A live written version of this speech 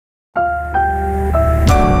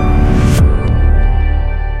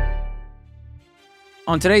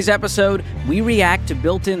On today's episode, we react to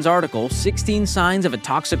Built-in's article, 16 Signs of a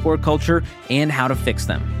Toxic Work Culture and How to Fix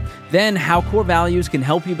Them. Then, how core values can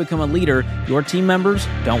help you become a leader your team members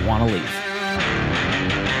don't want to leave.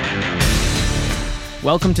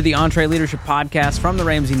 Welcome to the EntreLeadership Podcast from the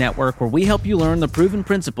Ramsey Network, where we help you learn the proven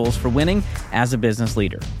principles for winning as a business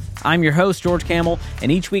leader. I'm your host, George Campbell,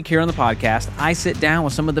 and each week here on the podcast, I sit down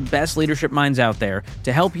with some of the best leadership minds out there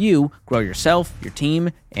to help you grow yourself, your team,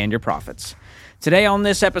 and your profits. Today on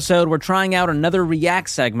this episode, we're trying out another React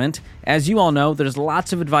segment. As you all know, there's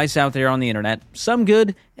lots of advice out there on the internet, some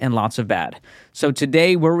good and lots of bad. So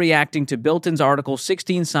today, we're reacting to Built-in's article,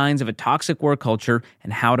 16 Signs of a Toxic Work Culture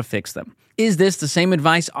and How to Fix Them. Is this the same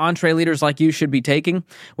advice EntreLeaders like you should be taking?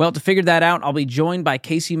 Well, to figure that out, I'll be joined by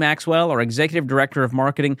Casey Maxwell, our Executive Director of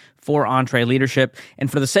Marketing for EntreLeadership. And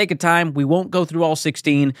for the sake of time, we won't go through all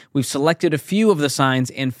 16. We've selected a few of the signs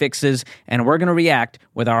and fixes, and we're going to react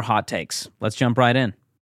with our hot takes. Let's jump right in.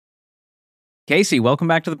 Casey, welcome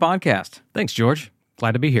back to the podcast. Thanks, George.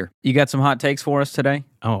 Glad to be here. You got some hot takes for us today?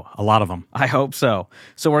 Oh, a lot of them. I hope so.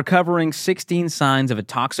 So we're covering 16 signs of a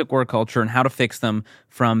toxic work culture and how to fix them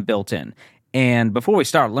from Built-in. And before we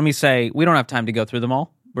start, let me say we don't have time to go through them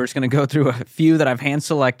all. We're just going to go through a few that I've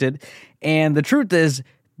hand-selected. And the truth is,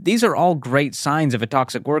 these are all great signs of a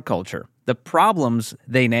toxic work culture. The problems,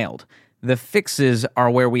 they nailed. The fixes are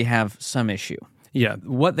where we have some issue. Yeah,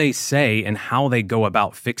 what they say and how they go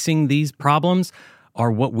about fixing these problems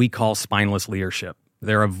are what we call spineless leadership.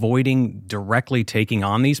 They're avoiding directly taking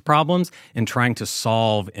on these problems and trying to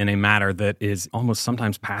solve in a manner that is almost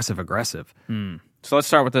sometimes passive-aggressive. So let's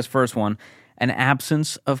start with this first one, an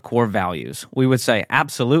absence of core values. We would say,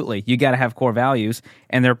 absolutely, you got to have core values,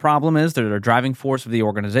 and their problem is they're the driving force of the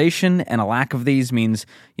organization, and a lack of these means,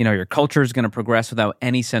 your culture is going to progress without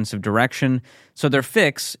any sense of direction. So their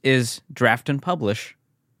fix is draft and publish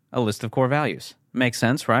a list of core values. Makes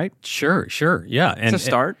sense, right? Sure, yeah. It's a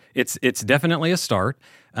start. It's definitely a start.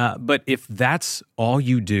 But if that's all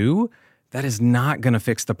you do, that is not going to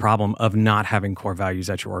fix the problem of not having core values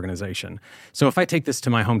at your organization. So if I take this to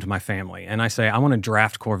my home, to my family, and I say, I want to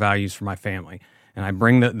draft core values for my family, and I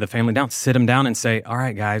bring the family down, sit them down and say, all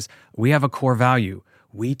right, guys, we have a core value.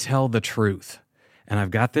 We tell the truth. And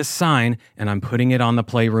I've got this sign, and I'm putting it on the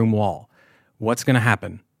playroom wall. What's going to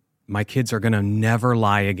happen? My kids are going to never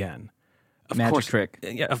lie again. Magic trick.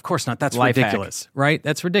 Yeah, of course not. That's Life ridiculous, right?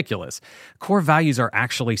 That's ridiculous. Core values are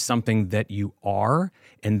actually something that you are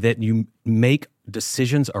and that you make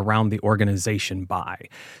decisions around the organization by.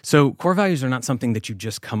 So core values are not something that you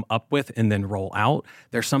just come up with and then roll out.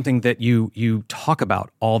 They're something that you talk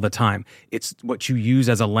about all the time. It's what you use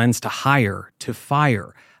as a lens to hire, to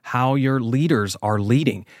fire, how your leaders are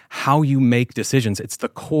leading, how you make decisions. It's the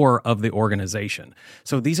core of the organization.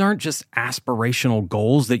 So these aren't just aspirational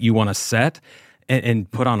goals that you want to set and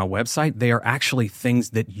put on a website. They are actually things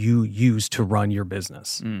that you use to run your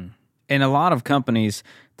business. In a lot of companies,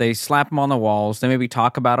 they slap them on the walls. They maybe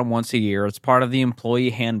talk about them once a year. It's part of the employee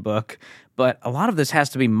handbook. But a lot of this has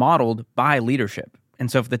to be modeled by leadership. And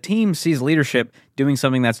so if the team sees leadership doing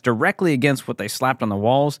something that's directly against what they slapped on the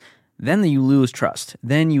walls, then you lose trust.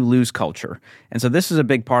 Then you lose culture. And so this is a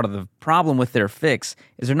big part of the problem with their fix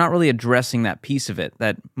is they're not really addressing that piece of it,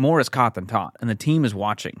 that more is caught than taught, and the team is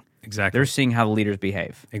watching. Exactly. They're seeing how the leaders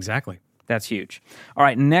behave. Exactly. That's huge. All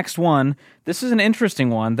right, next one. This is an interesting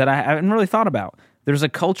one that I haven't really thought about. There's a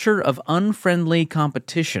culture of unfriendly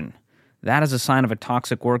competition. That is a sign of a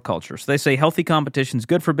toxic work culture. So they say healthy competition is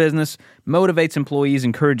good for business, motivates employees,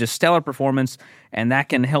 encourages stellar performance, and that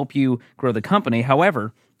can help you grow the company.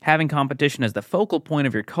 However, having competition as the focal point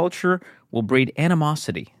of your culture will breed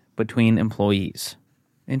animosity between employees.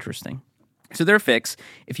 Interesting. So their fix,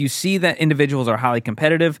 if you see that individuals are highly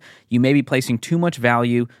competitive, you may be placing too much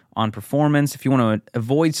value on performance. If you want to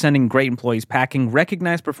avoid sending great employees packing,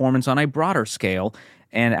 recognize performance on a broader scale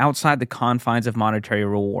and outside the confines of monetary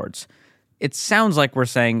rewards. It sounds like we're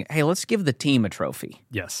saying, hey, let's give the team a trophy.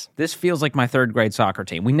 Yes. This feels like my third grade soccer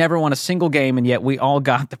team. We never won a single game, and yet we all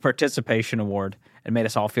got the participation award and made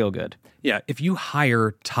us all feel good. Yeah, if you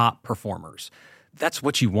hire top performers, that's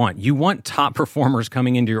what you want. You want top performers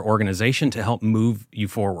coming into your organization to help move you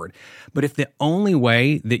forward. But if the only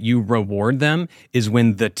way that you reward them is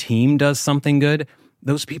when the team does something good,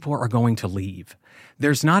 those people are going to leave.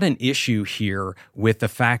 There's not an issue here with the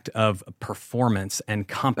fact of performance and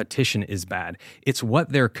competition is bad. It's what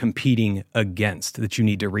they're competing against that you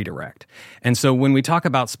need to redirect. And so when we talk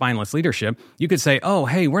about spineless leadership, you could say, oh,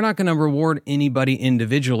 hey, we're not going to reward anybody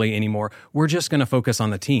individually anymore. We're just going to focus on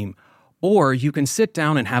the team. Or you can sit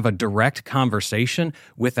down and have a direct conversation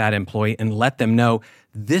with that employee and let them know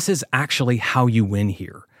this is actually how you win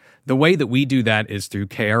here. The way that we do that is through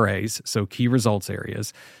KRAs, so key results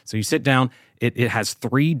areas. So you sit down, it has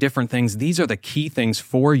 3 different things. These are the key things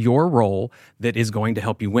for your role that is going to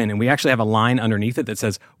help you win. And we actually have a line underneath it that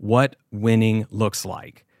says what winning looks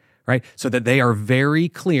like, right? So that they are very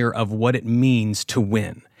clear of what it means to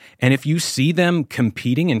win. And if you see them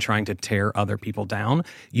competing and trying to tear other people down,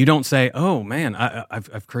 you don't say, oh man,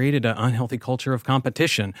 I've created an unhealthy culture of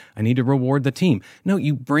competition. I need to reward the team. No,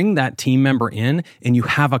 you bring that team member in and you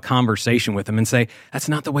have a conversation with them and say, that's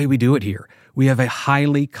not the way we do it here. We have a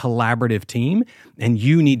highly collaborative team and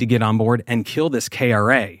you need to get on board and kill this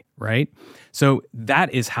KRA, right? So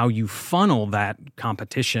that is how you funnel that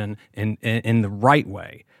competition in the right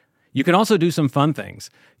way. You can also do some fun things.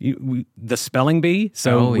 The spelling bee.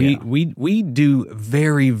 So we do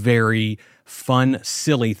very, very fun,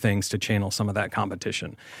 silly things to channel some of that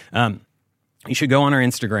competition. You should go on our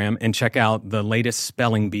Instagram and check out the latest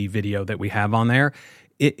spelling bee video that we have on there.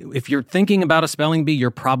 If you're thinking about a spelling bee,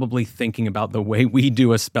 you're probably thinking about the way we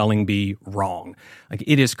do a spelling bee wrong. Like,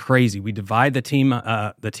 it is crazy. We divide the team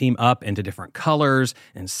up into different colors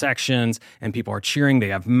and sections, and people are cheering. They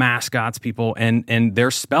have mascots, people, and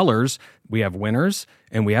they're spellers. We have winners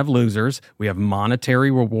and we have losers. We have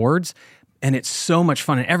monetary rewards, and it's so much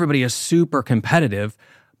fun. And everybody is super competitive,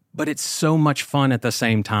 but it's so much fun at the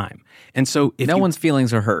same time. And so if no one's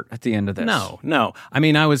feelings are hurt at the end of this. No. I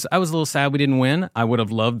mean, I was a little sad we didn't win. I would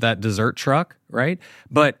have loved that dessert truck, right?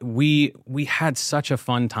 But we had such a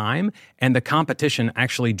fun time, and the competition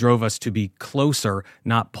actually drove us to be closer,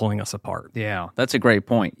 not pulling us apart. Yeah, that's a great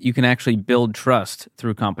point. You can actually build trust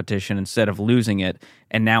through competition instead of losing it,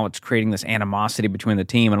 and now it's creating this animosity between the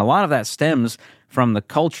team. And a lot of that stems from the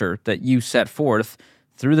culture that you set forth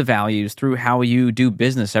through the values, through how you do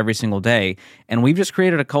business every single day. And we've just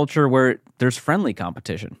created a culture where there's friendly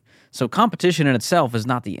competition. So competition in itself is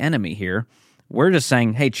not the enemy here. We're just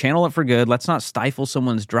saying, hey, channel it for good. Let's not stifle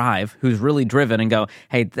someone's drive who's really driven and go,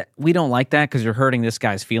 hey, we don't like that because you're hurting this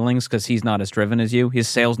guy's feelings because he's not as driven as you. His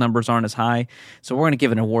sales numbers aren't as high. So we're going to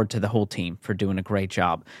give an award to the whole team for doing a great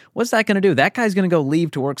job. What's that going to do? That guy's going to go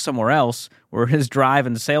leave to work somewhere else where his drive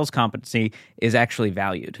and sales competency is actually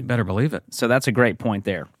valued. You better believe it. So that's a great point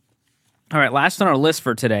there. All right, last on our list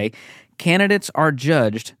for today, candidates are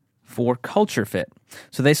judged for culture fit.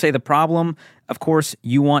 So they say the problem, of course,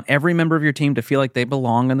 you want every member of your team to feel like they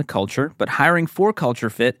belong in the culture, but hiring for culture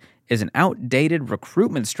fit is an outdated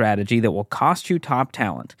recruitment strategy that will cost you top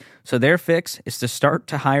talent. So their fix is to start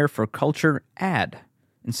to hire for culture add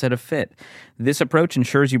instead of fit. This approach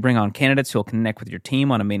ensures you bring on candidates who will connect with your team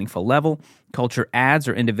on a meaningful level. Culture adds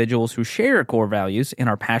are individuals who share your core values and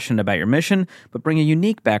are passionate about your mission, but bring a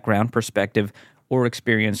unique background, perspective, or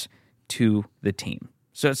experience to the team.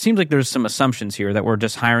 So it seems like there's some assumptions here that we're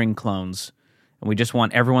just hiring clones, and we just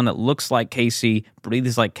want everyone that looks like Casey,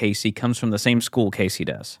 breathes like Casey, comes from the same school Casey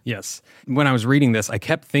does. Yes. When I was reading this, I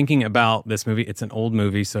kept thinking about this movie. It's an old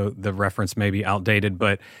movie, so the reference may be outdated,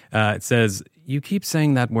 but it says, you keep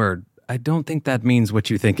saying that word. I don't think that means what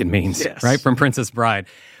you think it means, yes. Right? From Princess Bride.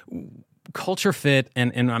 Culture fit,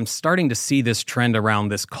 and I'm starting to see this trend around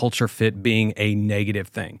this culture fit being a negative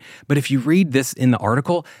thing. But if you read this in the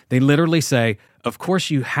article, they literally say, of course,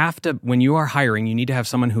 you have to, when you are hiring, you need to have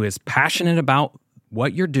someone who is passionate about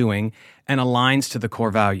what you're doing and aligns to the core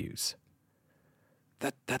values.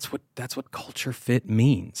 That's what culture fit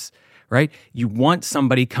means, right? You want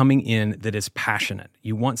somebody coming in that is passionate.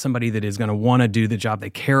 You want somebody that is going to want to do the job. They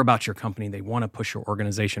care about your company. They want to push your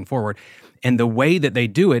organization forward. And the way that they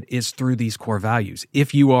do it is through these core values.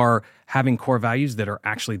 If you are having core values that are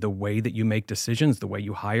actually the way that you make decisions, the way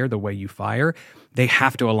you hire, the way you fire, they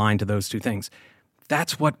have to align to those two things.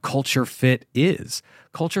 That's what culture fit is.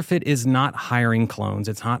 Culture fit is not hiring clones.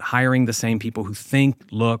 It's not hiring the same people who think,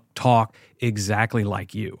 look, talk exactly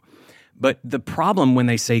like you. But the problem when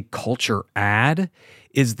they say culture add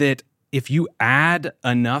is that if you add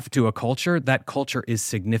enough to a culture, that culture is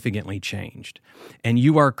significantly changed. And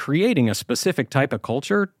you are creating a specific type of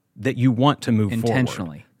culture that you want to move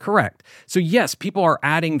intentionally. Forward. Correct. So yes, people are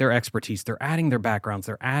adding their expertise, they're adding their backgrounds,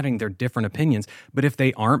 they're adding their different opinions. But if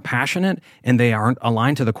they aren't passionate and they aren't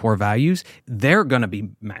aligned to the core values, they're going to be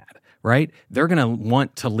mad, right? They're going to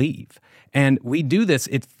want to leave. And we do this,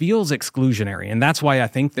 it feels exclusionary. And that's why I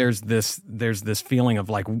think there's this feeling of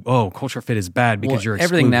like, oh, culture fit is bad because you're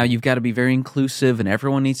excluded. Everything now, you've got to be very inclusive and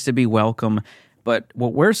everyone needs to be welcome. But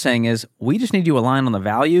what we're saying is we just need to align on the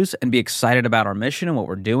values and be excited about our mission and what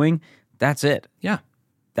we're doing. That's it. Yeah.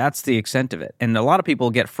 That's the extent of it. And a lot of people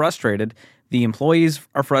get frustrated. The employees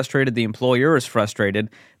are frustrated. The employer is frustrated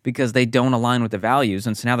because they don't align with the values.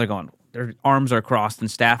 And so now they're going, their arms are crossed in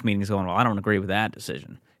staff meetings going, well, I don't agree with that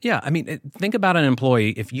decision. Yeah, I mean, think about an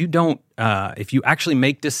employee. If you actually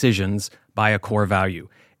make decisions by a core value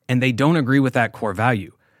and they don't agree with that core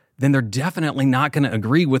value, then they're definitely not going to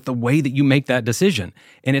agree with the way that you make that decision.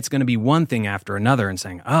 And it's going to be one thing after another and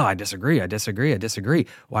saying, oh, I disagree.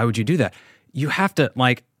 Why would you do that? You have to,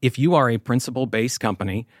 if you are a principle-based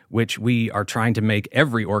company, which we are trying to make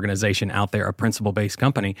every organization out there a principle-based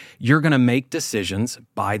company, you're going to make decisions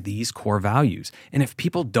by these core values. And if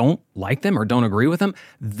people don't like them or don't agree with them,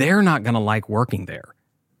 they're not going to like working there.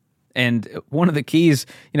 And one of the keys,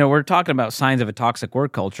 we're talking about signs of a toxic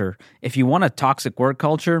work culture. If you want a toxic work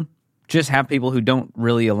culture, just have people who don't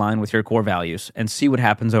really align with your core values and see what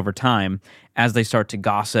happens over time as they start to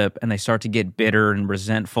gossip and they start to get bitter and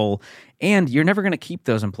resentful. And you're never going to keep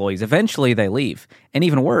those employees. Eventually they leave. And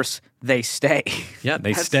even worse, they stay. Yeah,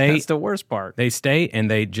 they stay. That's the worst part. They stay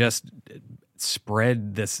and they just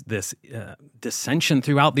spread this dissension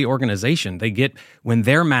throughout the organization. When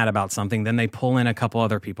they're mad about something, then they pull in a couple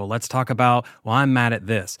other people. Let's talk about, well, I'm mad at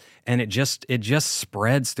this. And it just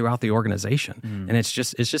spreads throughout the organization. And it's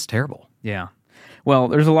just terrible. Yeah. Well,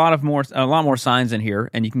 there's a lot more signs in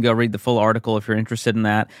here, and you can go read the full article if you're interested in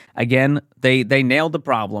that. Again, they nailed the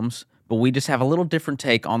problems, but we just have a little different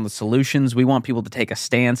take on the solutions. We want people to take a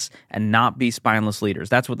stance and not be spineless leaders.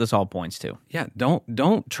 That's what this all points to. Yeah,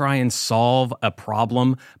 don't try and solve a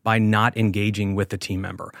problem by not engaging with the team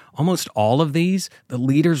member. Almost all of these, the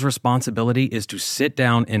leader's responsibility is to sit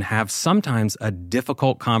down and have sometimes a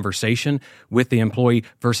difficult conversation with the employee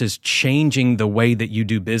versus changing the way that you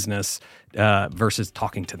do business versus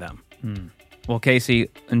talking to them. Well, Casey,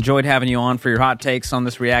 enjoyed having you on for your hot takes on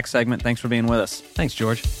this React segment. Thanks for being with us. Thanks,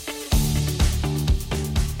 George.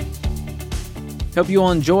 Hope you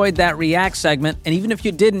all enjoyed that React segment, and even if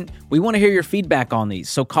you didn't, we want to hear your feedback on these.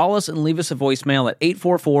 So call us and leave us a voicemail at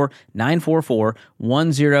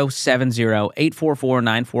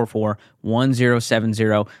 844-944-1070,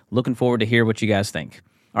 844-944-1070. Looking forward to hear what you guys think.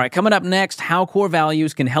 All right, coming up next, how core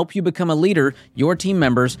values can help you become a leader your team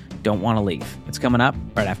members don't want to leave. It's coming up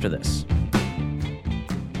right after this.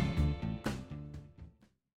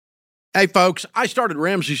 Hey, folks, I started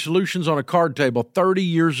Ramsey Solutions on a card table 30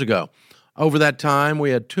 years ago. Over that time,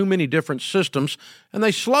 we had too many different systems, and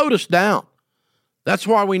they slowed us down. That's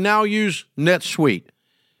why we now use NetSuite.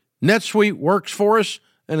 NetSuite works for us,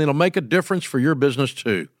 and it'll make a difference for your business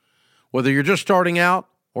too. Whether you're just starting out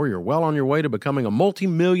or you're well on your way to becoming a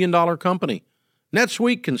multi-million-dollar company,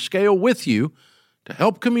 NetSuite can scale with you to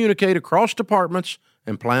help communicate across departments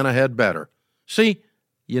and plan ahead better. See,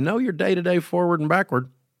 you know your day-to-day forward and backward,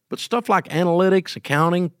 but stuff like analytics,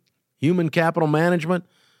 accounting, human capital management,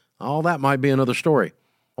 all that might be another story.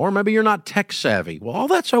 Or maybe you're not tech savvy. Well, all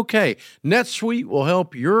that's okay. NetSuite will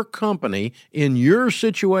help your company in your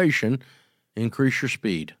situation increase your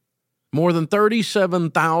speed. More than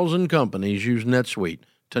 37,000 companies use NetSuite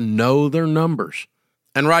to know their numbers.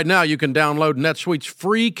 And right now you can download NetSuite's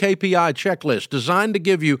free KPI checklist designed to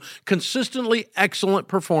give you consistently excellent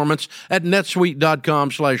performance at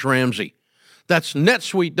netsuite.com/Ramsey. That's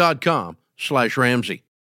netsuite.com/Ramsey.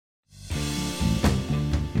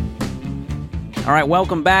 All right,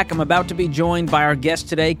 welcome back. I'm about to be joined by our guest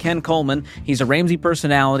today, Ken Coleman. He's a Ramsey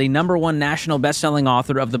personality, #1 national best-selling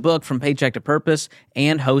author of the book From Paycheck to Purpose,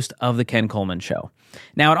 and host of The Ken Coleman Show.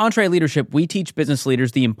 Now, at EntreLeadership, we teach business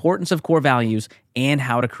leaders the importance of core values and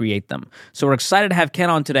how to create them. So we're excited to have Ken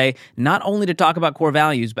on today, not only to talk about core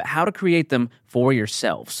values, but how to create them for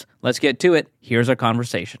yourselves. Let's get to it. Here's our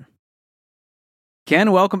conversation.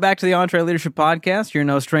 Ken, welcome back to the EntreLeadership Podcast. You're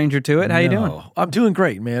no stranger to it. How you doing? I'm doing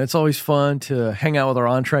great, man. It's always fun to hang out with our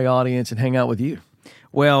Entre audience and hang out with you.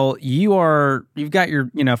 Well, you've got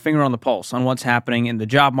your finger on the pulse on what's happening in the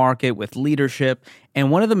job market with leadership,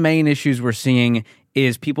 and one of the main issues we're seeing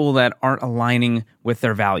is people that aren't aligning with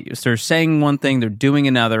their values. They're saying one thing, they're doing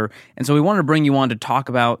another, and so we wanted to bring you on to talk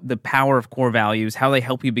about the power of core values, how they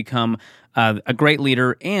help you become a great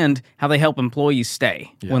leader, and how they help employees stay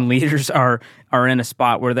when leaders are in a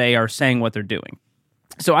spot where they are saying what they're doing.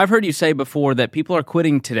 So I've heard you say before that people are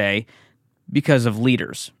quitting today because of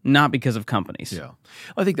leaders, not because of companies. Yeah,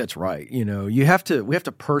 I think that's right. We have to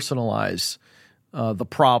personalize the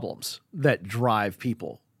problems that drive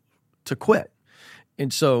people to quit.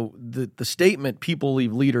 And so the statement, people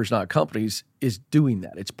leave leaders, not companies, is doing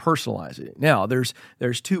that. It's personalizing it. Now, there's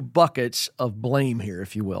two buckets of blame here,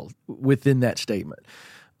 if you will, within that statement.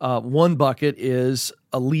 One bucket is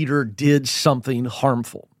a leader did something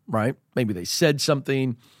harmful, right? Maybe they said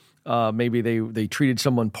something. Maybe they treated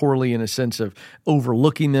someone poorly in a sense of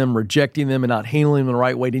overlooking them, rejecting them, and not handling them the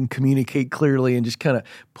right way, didn't communicate clearly, and just kind of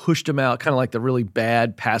pushed them out, kind of like the really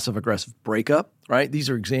bad passive-aggressive breakup, right? These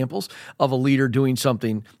are examples of a leader doing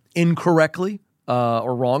something incorrectly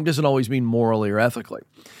or wrong. Doesn't always mean morally or ethically.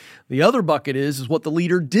 The other bucket is what the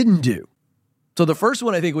leader didn't do. So the first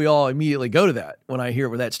one, I think we all immediately go to that when I hear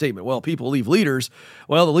with that statement. Well, people leave leaders.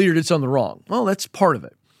 Well, the leader did something wrong. Well, that's part of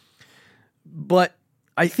it. But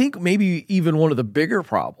I think maybe even one of the bigger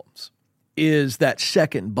problems is that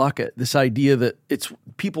second bucket, this idea that it's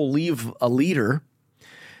people leave a leader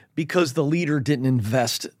because the leader didn't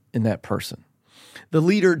invest in that person. The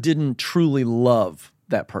leader didn't truly love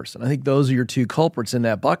that person. I think those are your two culprits in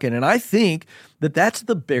that bucket. And I think that that's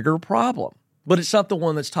the bigger problem, but it's not the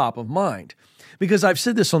one that's top of mind. Because I've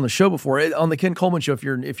said this on the show before, on the Ken Coleman Show, if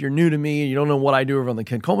you're new to me and you don't know what I do over on the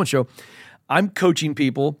Ken Coleman Show, I'm coaching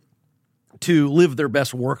people to live their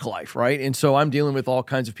best work life, right? And so I'm dealing with all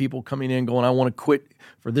kinds of people coming in going, I want to quit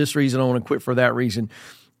for this reason, I want to quit for that reason.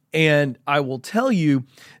 And I will tell you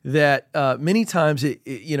that many times,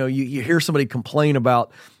 you hear somebody complain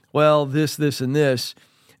about, well, this, and this,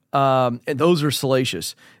 and those are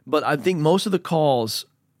salacious. But I think most of the calls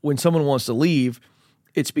when someone wants to leave,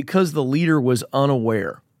 it's because the leader was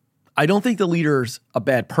unaware. I don't think the leader's a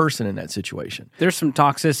bad person in that situation. There's some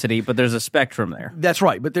toxicity, but there's a spectrum there. That's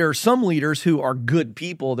right. But there are some leaders who are good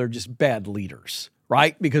people. They're just bad leaders,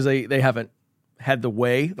 right? Because they haven't had the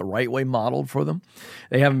right way modeled for them.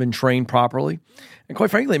 They haven't been trained properly. And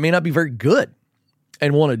quite frankly, they may not be very good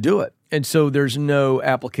and want to do it. And so there's no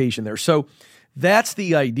application there. So that's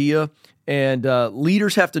the idea. And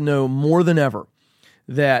leaders have to know more than ever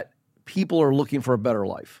that people are looking for a better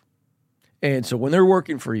life. And so when they're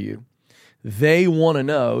working for you, they want to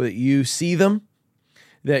know that you see them,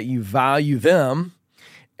 that you value them,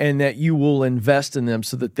 and that you will invest in them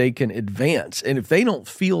so that they can advance. And if they don't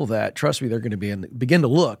feel that, trust me, they're going to begin to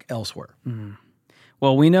look elsewhere. Mm-hmm.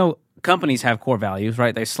 Well, we know companies have core values,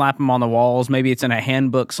 right? They slap them on the walls. Maybe it's in a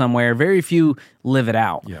handbook somewhere. Very few live it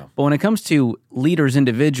out. Yeah. But when it comes to leaders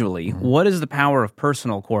individually, what is the power of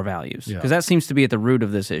personal core values? Because that seems to be at the root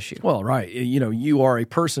of this issue. Well, right. You are a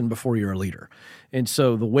person before you're a leader. And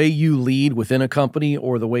so the way you lead within a company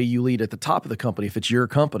or the way you lead at the top of the company, if it's your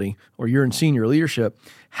company or you're in senior leadership,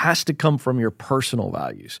 has to come from your personal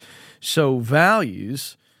values. So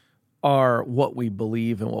values are what we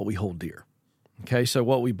believe and what we hold dear. Okay, so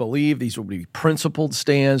what we believe, these will be principled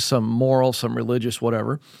stands, some moral, some religious,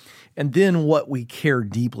 whatever, and then what we care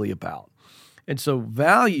deeply about. And so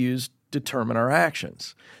values determine our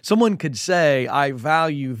actions. Someone could say, I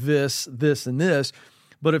value this, this, and this,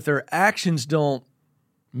 but if their actions don't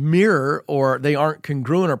mirror or they aren't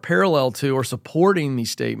congruent or parallel to or supporting these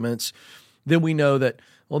statements, then we know that,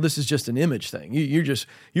 well, this is just an image thing.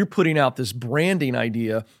 You're putting out this branding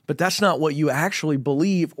idea, but that's not what you actually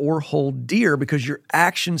believe or hold dear because your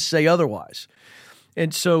actions say otherwise.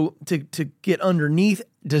 And so to get underneath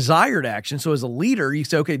desired action, so as a leader, you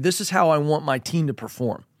say, okay, this is how I want my team to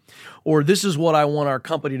perform, or this is what I want our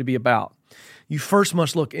company to be about. You first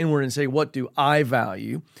must look inward and say, what do I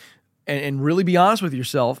value? And really be honest with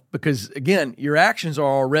yourself because, again, your actions are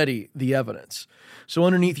already the evidence. So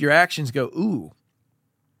underneath your actions go, ooh,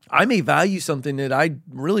 I may value something that I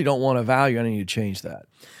really don't want to value. I need to change that.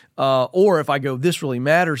 Or if I go, this really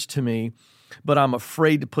matters to me, but I'm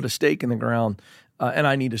afraid to put a stake in the ground and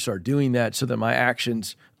I need to start doing that so that my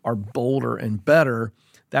actions are bolder and better.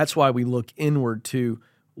 That's why we look inward to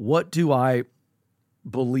what do I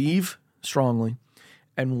believe strongly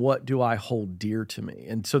and what do I hold dear to me?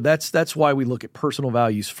 And so that's why we look at personal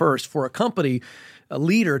values first for a company, a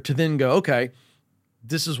leader to then go, okay,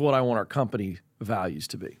 this is what I want our company values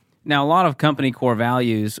to be. Now, a lot of company core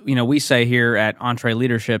values, we say here at Entree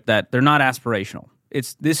Leadership that they're not aspirational.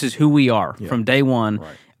 This is who we are from day one.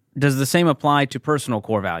 Right. Does the same apply to personal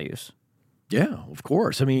core values? Yeah, of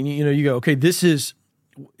course. I mean, you go, okay, this is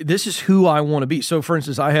who I want to be. So, for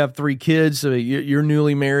instance, I have 3 kids. You're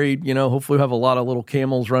newly married. Hopefully, we have a lot of little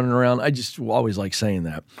camels running around. I just always like saying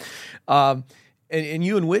that. And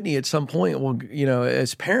you and Whitney, at some point,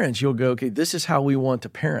 as parents, you'll go, okay, this is how we want to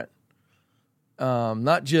parent.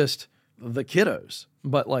 Not just the kiddos,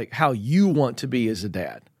 but like how you want to be as a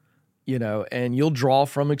dad, and you'll draw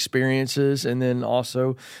from experiences and then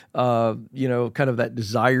also, kind of that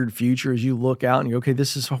desired future as you look out and you go, okay,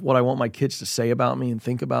 this is what I want my kids to say about me and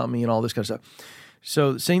think about me and all this kind of stuff.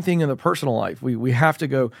 So same thing in the personal life. We have to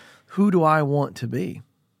go, who do I want to be?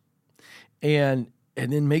 And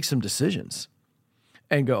then make some decisions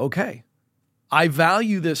and go, okay, I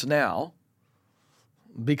value this now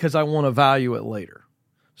because I want to value it later.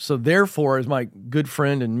 So therefore, as my good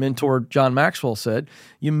friend and mentor John Maxwell said,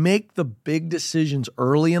 you make the big decisions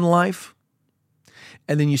early in life,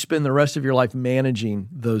 and then you spend the rest of your life managing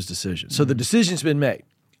those decisions. So the decision's been made.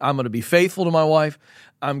 I'm going to be faithful to my wife.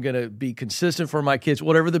 I'm going to be consistent for my kids,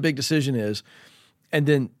 whatever the big decision is. And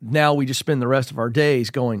then now we just spend the rest of our days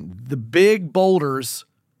going, the big boulders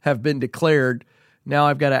have been declared. Now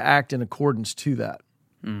I've got to act in accordance to that.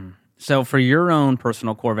 So for your own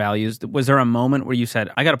personal core values, was there a moment where you said,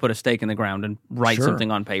 I got to put a stake in the ground and write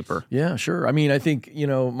something on paper? Yeah, sure. I mean, I think,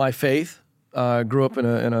 my faith, grew up in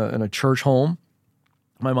a church home,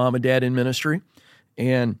 my mom and dad in ministry.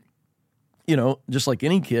 And, just like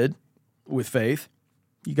any kid with faith,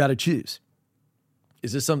 you got to choose.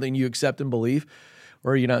 Is this something you accept and believe,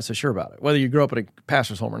 or are you not so sure about it, whether you grew up in a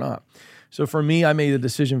pastor's home or not? So for me, I made a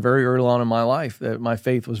decision very early on in my life that my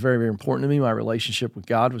faith was very, very important to me. My relationship with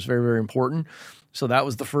God was very, very important. So that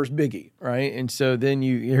was the first biggie, right? And so then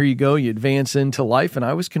here you go, you advance into life, and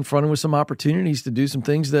I was confronted with some opportunities to do some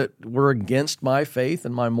things that were against my faith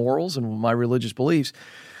and my morals and my religious beliefs,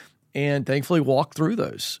 and thankfully walked through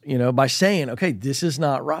those, by saying, okay, this is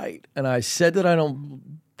not right. And I said that I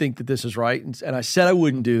don't think that this is right, and I said I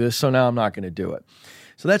wouldn't do this, so now I'm not going to do it.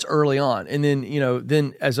 So that's early on. And then,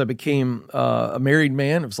 then as I became a married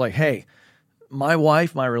man, it was like, hey, my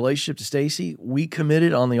wife, my relationship to Stacy, we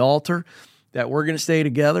committed on the altar that we're going to stay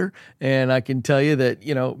together. And I can tell you that,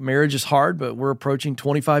 marriage is hard, but we're approaching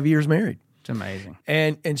 25 years married. It's amazing.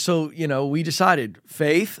 And so, we decided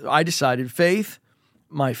faith,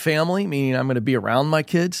 my family, meaning I'm going to be around my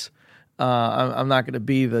kids. I'm not going to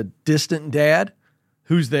be the distant dad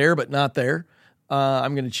who's there but not there.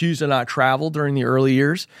 I'm going to choose to not travel during the early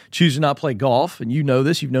years, choose to not play golf. And you know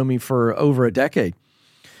this, you've known me for over a decade.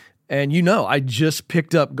 And I just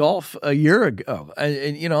picked up golf a year ago.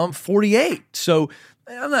 And I'm 48. So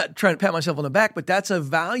I'm not trying to pat myself on the back, but that's a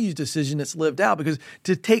values decision that's lived out, because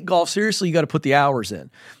to take golf seriously, you got to put the hours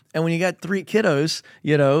in. And when you got 3 kiddos,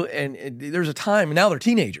 and there's a time, and now they're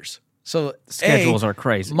teenagers. So schedules are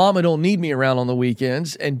crazy. Mama don't need me around on the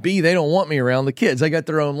weekends, and B, they don't want me around the kids. They got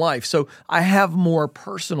their own life. So I have more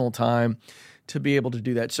personal time to be able to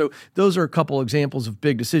do that. So those are a couple examples of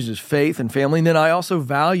big decisions, faith and family. And then I also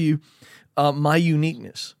value my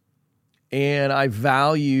uniqueness, and I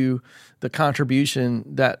value the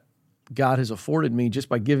contribution that God has afforded me just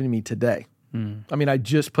by giving me today. I mean, I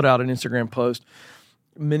just put out an Instagram post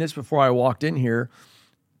minutes before I walked in here.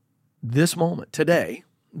 This moment today,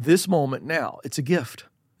 this moment now, it's a gift.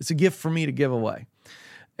 It's a gift for me to give away.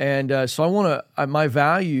 And so I want to, my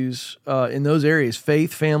values in those areas,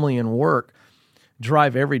 faith, family, and work,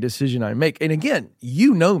 drive every decision I make. And again,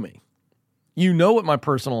 you know me. You know what my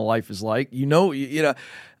personal life is like.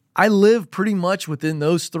 I live pretty much within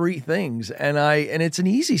those 3 things. And it's an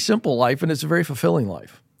easy, simple life, and it's a very fulfilling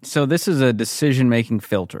life. So this is a decision-making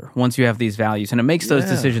filter once you have these values, and it makes those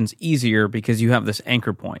decisions easier because you have this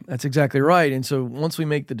anchor point. That's exactly right. And so once we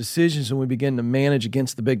make the decisions and we begin to manage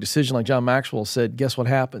against the big decision, like John Maxwell said, guess what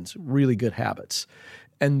happens? Really good habits.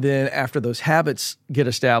 And then after those habits get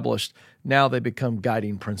established, now they become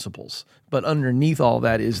guiding principles. But underneath all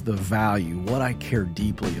that is the value, what I care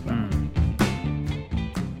deeply about.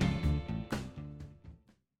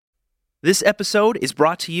 This episode is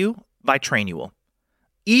brought to you by Trainual.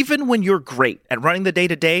 Even when you're great at running the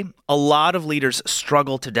day-to-day, a lot of leaders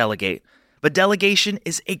struggle to delegate. But delegation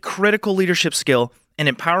is a critical leadership skill, and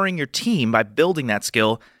empowering your team by building that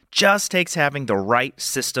skill just takes having the right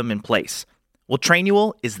system in place. Well,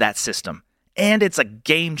 Trainual is that system, and it's a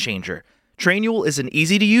game changer. Trainual is an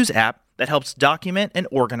easy-to-use app that helps document and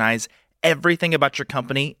organize everything about your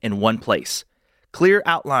company in one place. Clear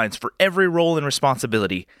outlines for every role and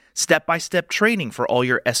responsibility, step-by-step training for all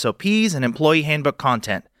your SOPs and employee handbook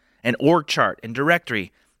content, an org chart and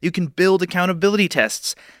directory. You can build accountability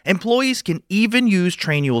tests. Employees can even use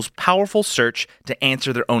Trainual's powerful search to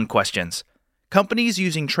answer their own questions. Companies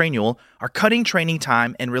using Trainual are cutting training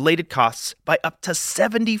time and related costs by up to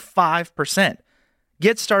 75%.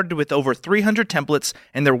 Get started with over 300 templates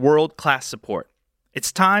and their world-class support.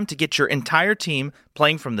 It's time to get your entire team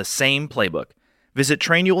playing from the same playbook. Visit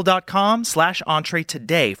Trainual.com/Entree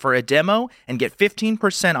today for a demo and get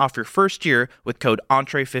 15% off your first year with code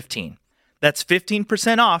Entree15. That's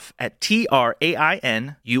 15% off at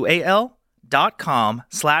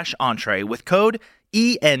Trainual.com/Entree with code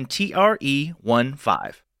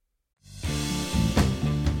ENTRE15.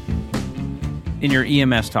 In your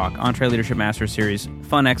EMS talk, Entree Leadership Master Series,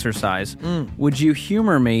 fun exercise, would you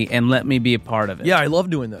humor me and let me be a part of it? Yeah, I love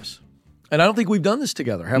doing this. And I don't think we've done this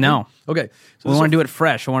together, have we? No. Okay. So we want to do it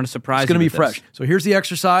fresh. I want to surprise you. It's going to be with fresh. this. So here's the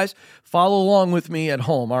exercise. Follow along with me at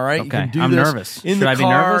home, all right? Okay. You can do I'm this nervous. in Should the I be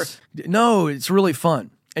car. nervous? No, it's really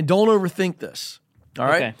fun. And don't overthink this, all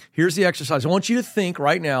right? Okay. Here's the exercise. I want you to think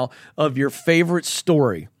right now of your favorite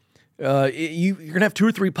story You're going to have 2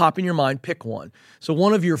 or 3 pop in your mind. Pick one. So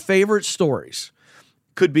one of your favorite stories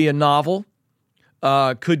could be a novel,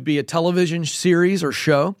 could be a television series or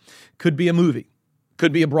show, could be a movie,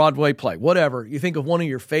 could be a Broadway play, whatever. You think of one of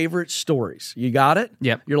your favorite stories. You got it?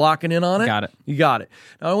 Yep. You're locking in on it? Got it. You got it.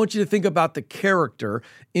 Now I want you to think about the character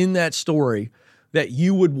in that story that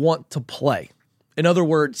you would want to play. In other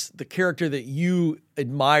words, the character that you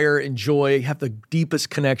admire, enjoy, have the deepest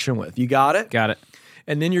connection with. You got it? Got it.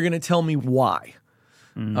 And then you're going to tell me why.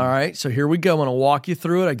 All right, so here we go. I'm going to walk you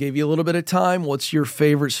through it. I gave you a little bit of time. What's your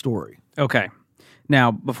favorite story? Okay.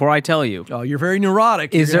 Now, before I tell you, Oh, you're very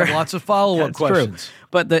neurotic. Is You're gonna there- have lots of follow-up that's questions. true.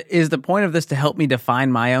 But is the point of this to help me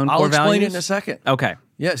define my own I'll core explain values? it in a second. Okay.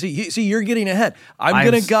 Yeah, see, you're getting ahead. I'm I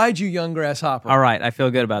going was- to guide you, young grasshopper. All right. I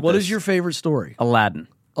feel good about What this. is your favorite story? Aladdin?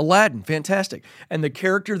 Aladdin, fantastic. And the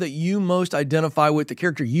character that you most identify with, the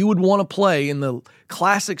character you would want to play in the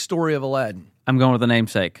classic story of Aladdin. I'm going with the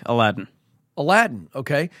namesake, Aladdin. Aladdin,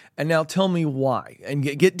 okay? And now tell me why. And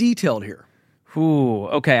get detailed here. Ooh,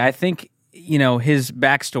 okay. I think, his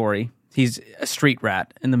backstory, he's a street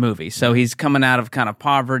rat in the movie. So he's coming out of kind of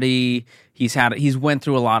poverty. He's went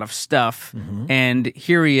through a lot of stuff. And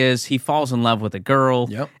here he is. He falls in love with a girl.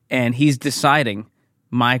 Yep. And he's deciding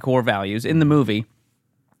my core values in the movie.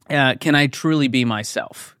 Can I truly be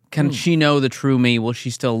myself? Can she know the true me? Will she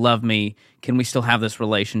still love me? Can we still have this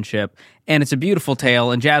relationship? And it's a beautiful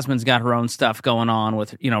tale, and Jasmine's got her own stuff going on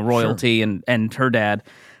with, royalty and her dad.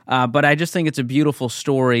 But I just think it's a beautiful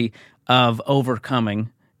story of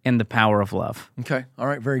overcoming and the power of love. Okay. All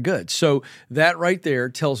right. Very good. So that right there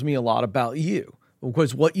tells me a lot about you,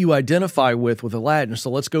 because what you identify with Aladdin. So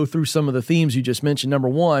let's go through some of the themes you just mentioned. Number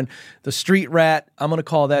one, the street rat. I'm going to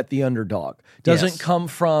call that the underdog. Doesn't Yes. come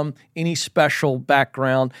from any special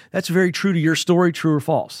background. That's very true to your story. True or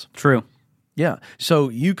false? True. Yeah. So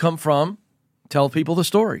you come from, tell people the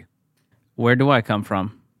story. Where do I come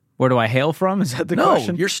from? Where do I hail from? Is that the No,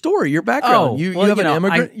 question? your story, your background. You have an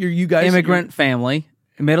immigrant. You guys, immigrant family,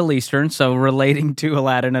 Middle Eastern, so relating to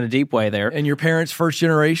Aladdin in a deep way there. and your parents first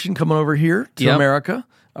generation coming over here to Yep. America.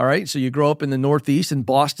 All right. So you grow up in the Northeast in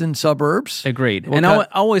Boston suburbs. Agreed. What And kind- I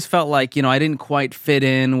always felt like, I didn't quite fit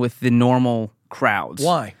in with the normal crowds.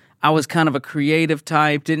 Why? I was kind of a creative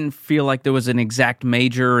type, didn't feel like there was an exact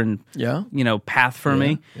major and Yeah. path for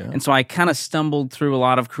me. yeah. And so I kind of stumbled through a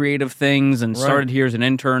lot of creative things and started here as an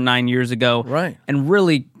intern 9 years ago. Right. And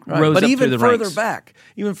really Right. rose But up even through the further ranks. back,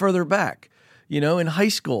 in high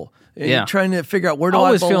school, and Yeah. you're trying to figure out where do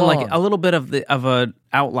Always I belong. feeling like a little bit of an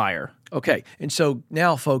outlier. Okay, and so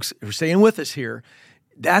now, folks, who are staying with us here,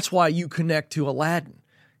 that's why you connect to Aladdin.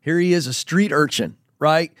 Here he is, a street urchin,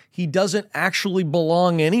 right? He doesn't actually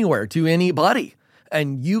belong anywhere to anybody,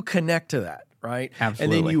 and you connect to that, right?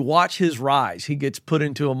 Absolutely. And then you watch his rise. He gets put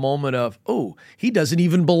into a moment of, oh, he doesn't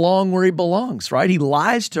even belong where he belongs, right? He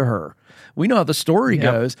lies to her. We know how the story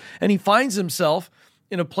goes, and he finds himself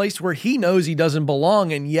in a place where he knows he doesn't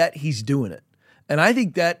belong, and yet he's doing it. And I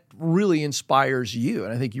think that really inspires you,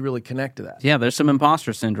 and I think you really connect to that. Yeah, there's some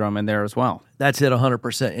imposter syndrome in there as well. That's it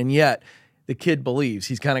 100%. And yet the kid believes.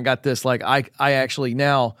 He's kind of got this, like, I actually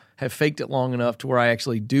now have faked it long enough to where I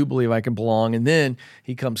actually do believe I can belong. And then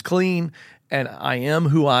he comes clean, and I am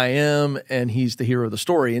who I am, and he's the hero of the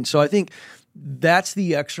story. And so I think that's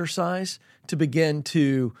the exercise to begin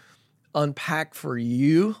to unpack for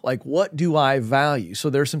you, like, what do I value? So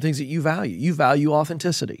there's some things that you value. You value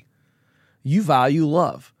authenticity. You value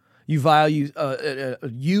love. You value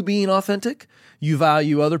you being authentic. You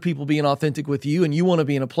value other people being authentic with you, and you want to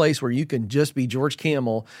be in a place where you can just be George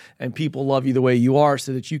Camel and people love you the way you are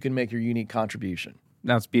so that you can make your unique contribution.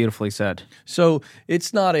 That's beautifully said. So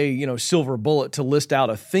it's not a silver bullet to list out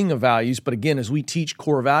a thing of values, but again, as we teach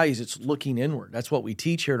core values, it's looking inward. That's what we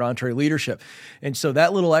teach here at Entree Leadership. And so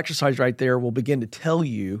that little exercise right there will begin to tell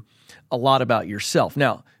you a lot about yourself.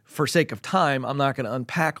 Now, for sake of time, I'm not going to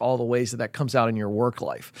unpack all the ways that comes out in your work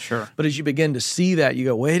life. Sure. But as you begin to see that, you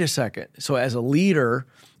go, wait a second. So as a leader,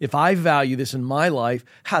 if I value this in my life,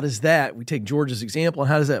 how does that, we take George's example,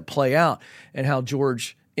 and how does that play out and how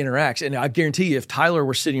George interacts? And I guarantee you, if Tyler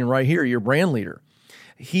were sitting right here, your brand leader,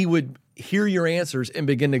 he would hear your answers and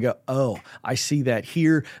begin to go, oh, I see that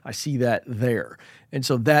here, I see that there. And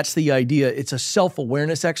so that's the idea. It's a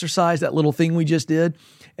self-awareness exercise, that little thing we just did,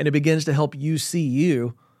 and it begins to help you see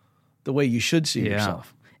you the way you should see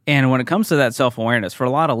yourself. And when it comes to that self-awareness, for a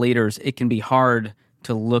lot of leaders, it can be hard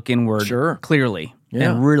to look inward clearly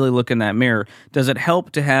and really look in that mirror. Does it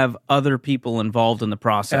help to have other people involved in the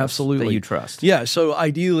process that you trust? Yeah. So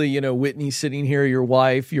ideally, Whitney's sitting here, your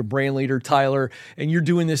wife, your brand leader, Tyler, and you're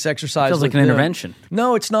doing this exercise. Feels like with an them. intervention.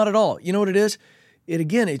 No, it's not at all. You know what it is?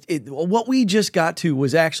 what we just got to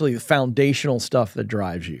was actually the foundational stuff that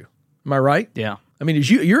drives you. Am I right? Yeah. I mean,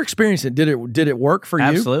 your experience, did it work for you?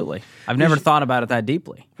 Absolutely. I've never thought about it that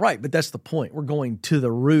deeply. Right, but that's the point. We're going to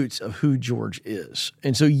the roots of who George is.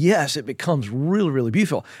 And so, yes, it becomes really, really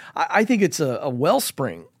beautiful. I think it's a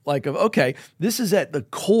wellspring, like, okay, this is at the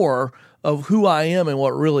core of who I am and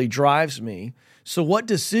what really drives me. So what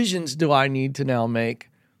decisions do I need to now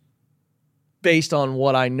make based on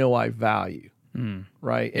what I know I value,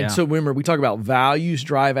 right? And so remember, we talk about values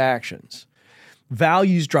drive actions.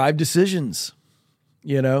 Values drive decisions.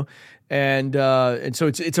 And so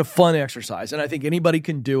it's a fun exercise, and I think anybody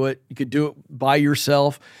can do it. You could do it by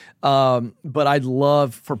yourself, but I'd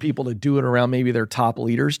love for people to do it around maybe their top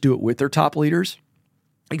leaders. Do it with their top leaders,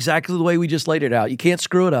 exactly the way we just laid it out. You can't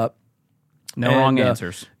screw it up. No wrong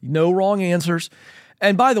answers. No wrong answers.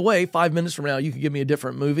 And by the way, 5 minutes from now, you could give me a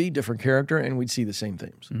different movie, different character, and we'd see the same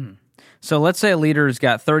themes. Mm-hmm. So let's say a leader's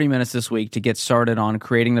got 30 minutes this week to get started on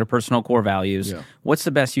creating their personal core values. Yeah. What's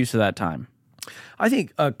the best use of that time? I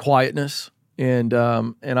think quietness, and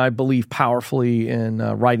I believe powerfully in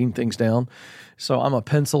writing things down. So I'm a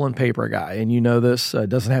pencil and paper guy, and you know this. It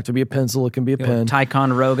doesn't have to be a pencil; it can be a pen.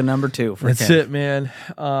 Ticonderoga #2 for That's it, man.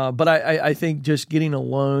 But I think just getting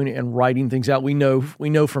alone and writing things out. We know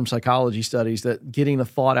from psychology studies that getting a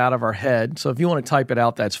thought out of our head. So if you want to type it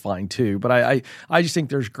out, that's fine too. But I just think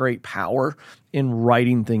there's great power in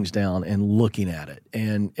writing things down and looking at it.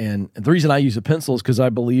 And the reason I use a pencil is because I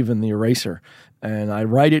believe in the eraser. And I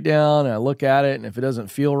write it down and I look at it, and if it doesn't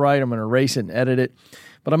feel right, I'm going to erase it and edit it.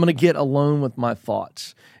 But I'm going to get alone with my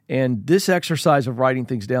thoughts. And this exercise of writing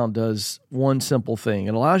things down does one simple thing.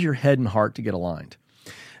 It allows your head and heart to get aligned.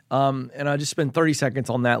 And I just spend 30 seconds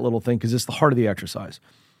on that little thing because it's the heart of the exercise.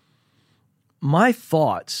 My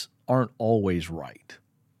thoughts aren't always right,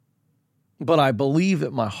 but I believe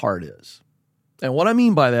that my heart is. And what I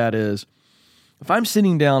mean by that is, if I'm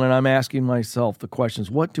sitting down and I'm asking myself the questions,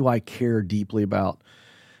 what do I care deeply about?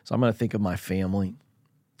 So I'm going to think of my family.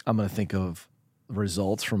 I'm going to think of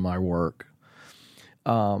results from my work.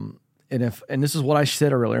 And this is what I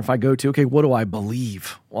said earlier, if I go to, okay, what do I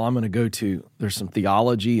believe? Well, I'm going to go to, there's some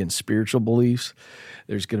theology and spiritual beliefs.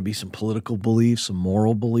 There's going to be some political beliefs, some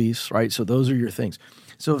moral beliefs, right? So those are your things.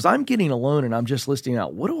 So as I'm getting alone and I'm just listing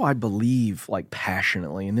out, what do I believe like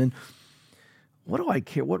passionately? And then what do I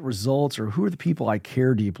care? What results or who are the people I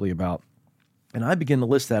care deeply about? And I begin to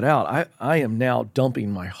list that out. I am now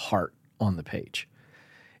dumping my heart on the page.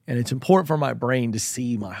 And it's important for my brain to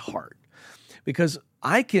see my heart because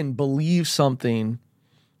I can believe something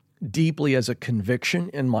deeply as a conviction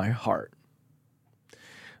in my heart.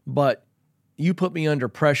 But you put me under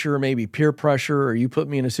pressure, maybe peer pressure, or you put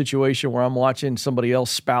me in a situation where I'm watching somebody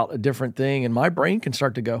else spout a different thing, and my brain can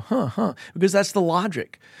start to go, because that's the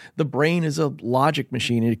logic. The brain is a logic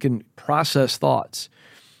machine, and it can process thoughts.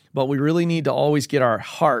 But we really need to always get our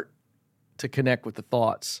heart to connect with the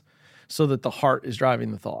thoughts so that the heart is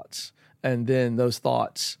driving the thoughts. And then those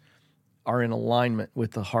thoughts are in alignment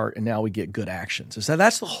with the heart, and now we get good actions. And so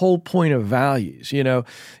that's the whole point of values. You know,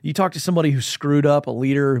 you talk to somebody who screwed up, a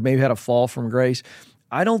leader who maybe had a fall from grace.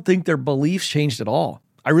 I don't think their beliefs changed at all.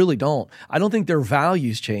 I really don't. I don't think their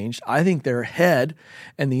values changed. I think their head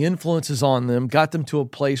and the influences on them got them to a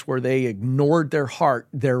place where they ignored their heart,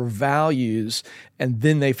 their values, and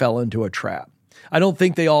then they fell into a trap. I don't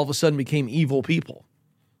think they all of a sudden became evil people.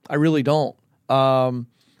 I really don't.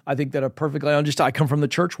 I think that I come from the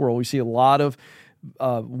church world. We see a lot of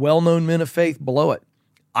well-known men of faith below it.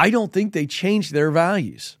 I don't think they changed their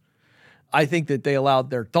values. I think that they allowed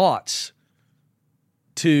their thoughts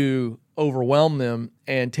to overwhelm them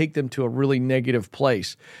and take them to a really negative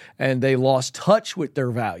place. And they lost touch with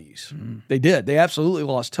their values. They did. They absolutely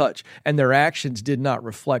lost touch. And their actions did not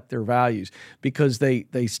reflect their values because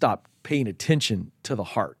they stopped paying attention to the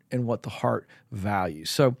heart and what the heart values.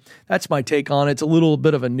 So that's my take on it. It's a little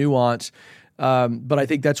bit of a nuance, but I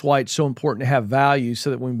think that's why it's so important to have values so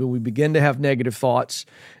that when we begin to have negative thoughts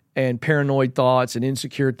and paranoid thoughts and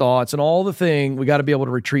insecure thoughts and all the thing, we got to be able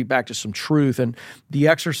to retreat back to some truth. And the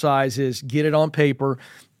exercise is get it on paper.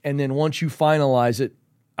 And then once you finalize it,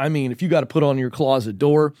 I mean, if you got to put on your closet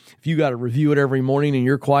door, if you got to review it every morning in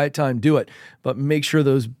your quiet time, do it. But make sure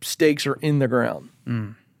those stakes are in the ground.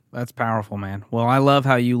 That's powerful, man. Well, I love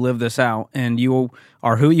how you live this out, and you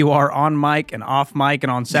are who you are on mic and off mic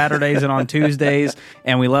and on Saturdays and on Tuesdays,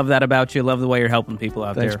 and we love that about you. Love the way you're helping people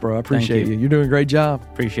out there. Thanks, bro. I appreciate you. You're doing a great job.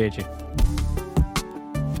 Appreciate you.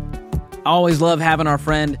 I always love having our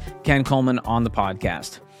friend Ken Coleman on the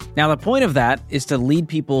podcast. Now, the point of that is to lead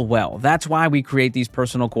people well. That's why we create these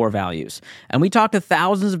personal core values. And we talk to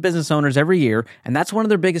thousands of business owners every year, and that's one of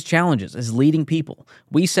their biggest challenges, is leading people.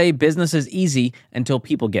 We say business is easy until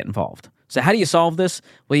people get involved. So how do you solve this?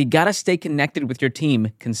 Well, you got to stay connected with your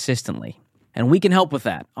team consistently. And we can help with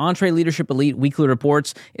that. EntreLeadership Elite Weekly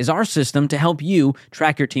Reports is our system to help you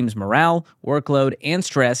track your team's morale, workload, and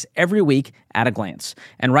stress every week at a glance.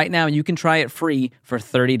 And right now, you can try it free for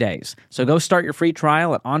 30 days. So go start your free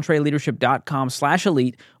trial at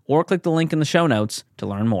EntreLeadership.com/elite or click the link in the show notes to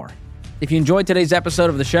learn more. If you enjoyed today's episode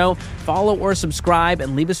of the show, follow or subscribe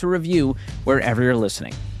and leave us a review wherever you're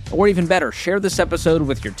listening. Or even better, share this episode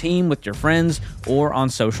with your team, with your friends, or on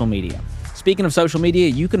social media. Speaking of social media,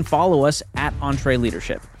 you can follow us at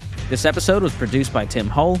EntreLeadership. This episode was produced by Tim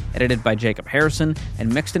Hull, edited by Jacob Harrison,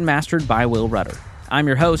 and mixed and mastered by Will Rudder. I'm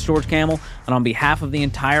your host, George Camel, and on behalf of the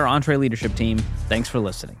entire EntreLeadership team, thanks for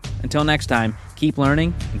listening. Until next time, keep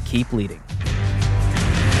learning and keep leading.